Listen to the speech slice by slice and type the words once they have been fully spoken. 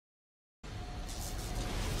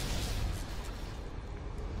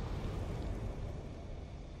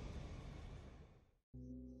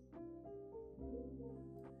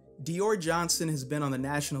Dior Johnson has been on the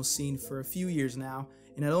national scene for a few years now,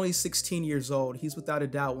 and at only 16 years old, he's without a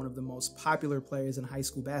doubt one of the most popular players in high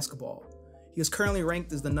school basketball. He is currently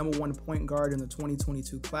ranked as the #1 point guard in the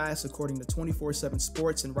 2022 class according to 24/7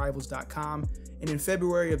 Sports and Rivals.com, and in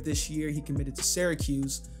February of this year he committed to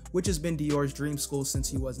Syracuse, which has been Dior's dream school since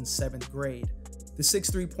he was in 7th grade. The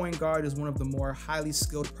 6'3" point guard is one of the more highly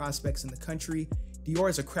skilled prospects in the country.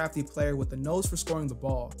 Dior is a crafty player with a nose for scoring the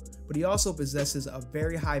ball, but he also possesses a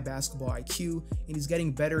very high basketball IQ, and he's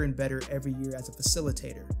getting better and better every year as a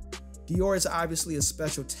facilitator. Dior is obviously a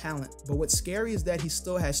special talent, but what's scary is that he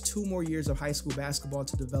still has 2 more years of high school basketball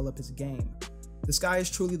to develop his game. The sky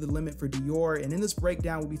is truly the limit for Dior, and in this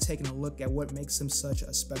breakdown we'll be taking a look at what makes him such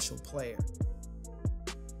a special player.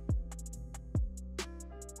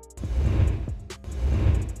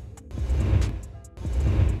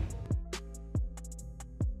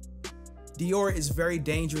 Dior is very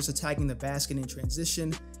dangerous attacking the basket in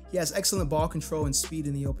transition. He has excellent ball control and speed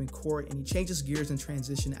in the open court, and he changes gears in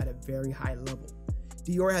transition at a very high level.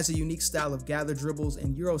 Dior has a unique style of gather dribbles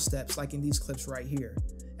and Euro steps like in these clips right here.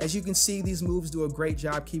 As you can see, these moves do a great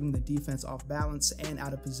job keeping the defense off balance and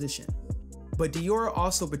out of position. But Dior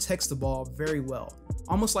also protects the ball very well,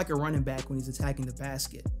 almost like a running back when he's attacking the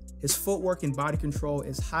basket. His footwork and body control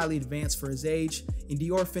is highly advanced for his age, and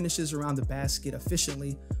Dior finishes around the basket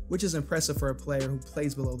efficiently, which is impressive for a player who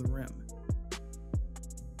plays below the rim.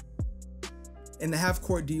 In the half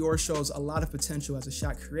court, Dior shows a lot of potential as a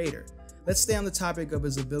shot creator. Let's stay on the topic of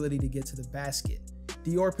his ability to get to the basket.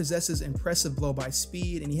 Dior possesses impressive blow-by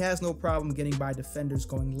speed, and he has no problem getting by defenders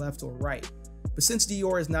going left or right. But since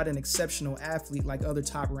Dior is not an exceptional athlete like other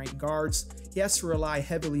top-ranked guards, he has to rely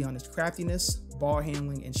heavily on his craftiness, ball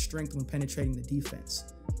handling, and strength when penetrating the defense.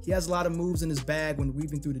 He has a lot of moves in his bag when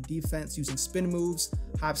weaving through the defense using spin moves,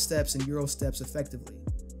 hop steps, and Euro steps effectively.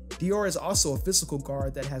 Dior is also a physical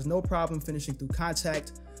guard that has no problem finishing through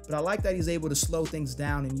contact, but I like that he's able to slow things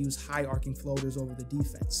down and use high arcing floaters over the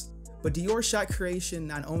defense. But Dior's shot creation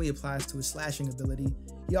not only applies to his slashing ability,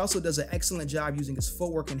 he also does an excellent job using his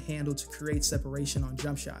footwork and handle to create separation on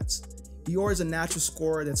jump shots. Dior is a natural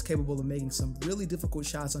scorer that's capable of making some really difficult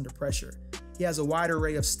shots under pressure. He has a wide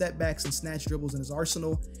array of step backs and snatch dribbles in his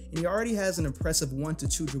arsenal, and he already has an impressive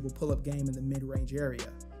 1-2 dribble pull-up game in the mid-range area.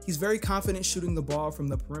 He's very confident shooting the ball from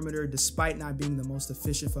the perimeter despite not being the most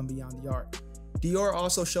efficient from beyond the arc. Dior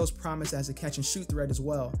also shows promise as a catch-and-shoot threat as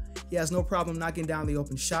well. He has no problem knocking down the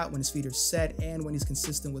open shot when his feet are set and when he's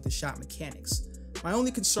consistent with his shot mechanics. My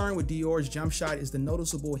only concern with Dior's jump shot is the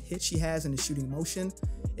noticeable hitch he has in his shooting motion.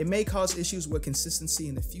 It may cause issues with consistency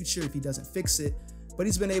in the future if he doesn't fix it, but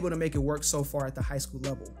he's been able to make it work so far at the high school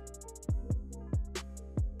level.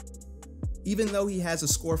 Even though he has a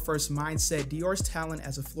score-first mindset, Dior's talent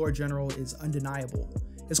as a floor general is undeniable.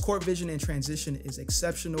 His court vision and transition is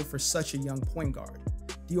exceptional for such a young point guard.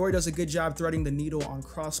 Dior does a good job threading the needle on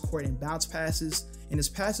cross-court and bounce passes, and his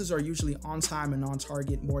passes are usually on time and on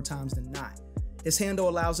target more times than not. His handle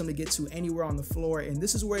allows him to get to anywhere on the floor, and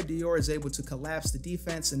this is where Dior is able to collapse the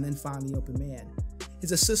defense and then find the open man.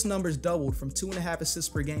 His assist numbers doubled from 2.5 assists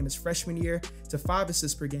per game his freshman year to 5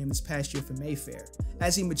 assists per game this past year for Mayfair.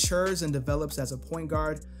 As he matures and develops as a point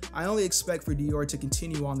guard, I only expect for Dior to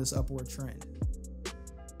continue on this upward trend.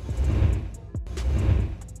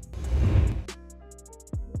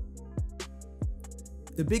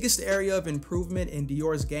 The biggest area of improvement in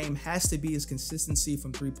Dior's game has to be his consistency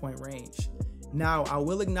from 3-point range. Now, I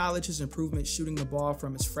will acknowledge his improvement shooting the ball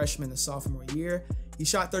from his freshman to sophomore year. He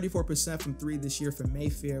shot 34% from 3 this year for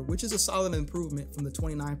Mayfair, which is a solid improvement from the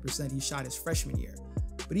 29% he shot his freshman year.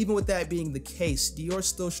 But even with that being the case, Dior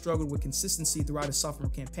still struggled with consistency throughout his sophomore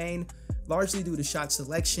campaign, largely due to shot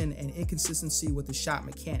selection and inconsistency with the shot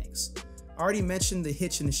mechanics. I already mentioned the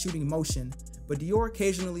hitch in the shooting motion, but Dior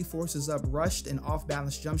occasionally forces up rushed and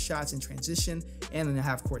off-balance jump shots in transition and in the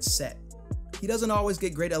half-court set. He doesn't always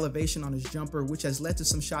get great elevation on his jumper, which has led to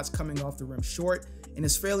some shots coming off the rim short, and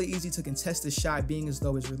it's fairly easy to contest his shot being as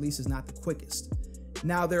though his release is not the quickest.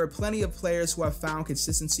 Now, there are plenty of players who have found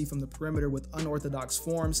consistency from the perimeter with unorthodox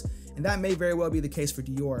forms, and that may very well be the case for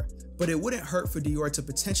Dior, but it wouldn't hurt for Dior to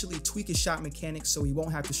potentially tweak his shot mechanics so he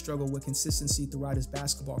won't have to struggle with consistency throughout his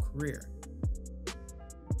basketball career.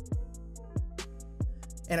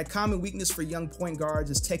 And a common weakness for young point guards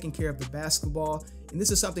is taking care of the basketball, and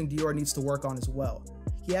this is something Dior needs to work on as well.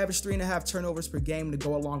 He averaged 3.5 turnovers per game to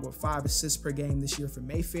go along with 5 assists per game this year for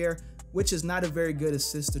Mayfair, which is not a very good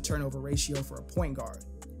assist to turnover ratio for a point guard.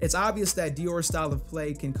 It's obvious that Dior's style of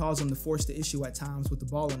play can cause him to force the issue at times with the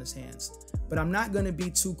ball in his hands, but I'm not going to be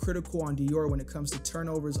too critical on Dior when it comes to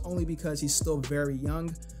turnovers only because he's still very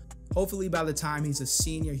young. Hopefully by the time he's a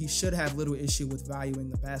senior, he should have little issue with valuing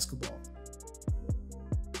the basketball.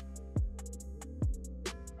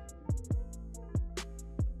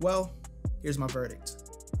 Well, here's my verdict.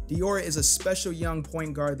 Dior is a special young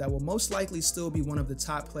point guard that will most likely still be one of the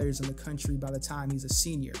top players in the country by the time he's a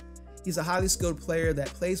senior. He's a highly skilled player that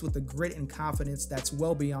plays with the grit and confidence that's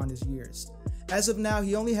well beyond his years. As of now,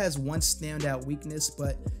 he only has one standout weakness,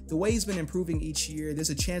 but the way he's been improving each year, there's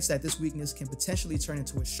a chance that this weakness can potentially turn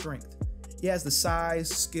into a strength. He has the size,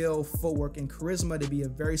 skill, footwork, and charisma to be a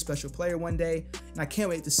very special player one day, and I can't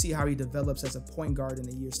wait to see how he develops as a point guard in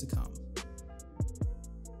the years to come.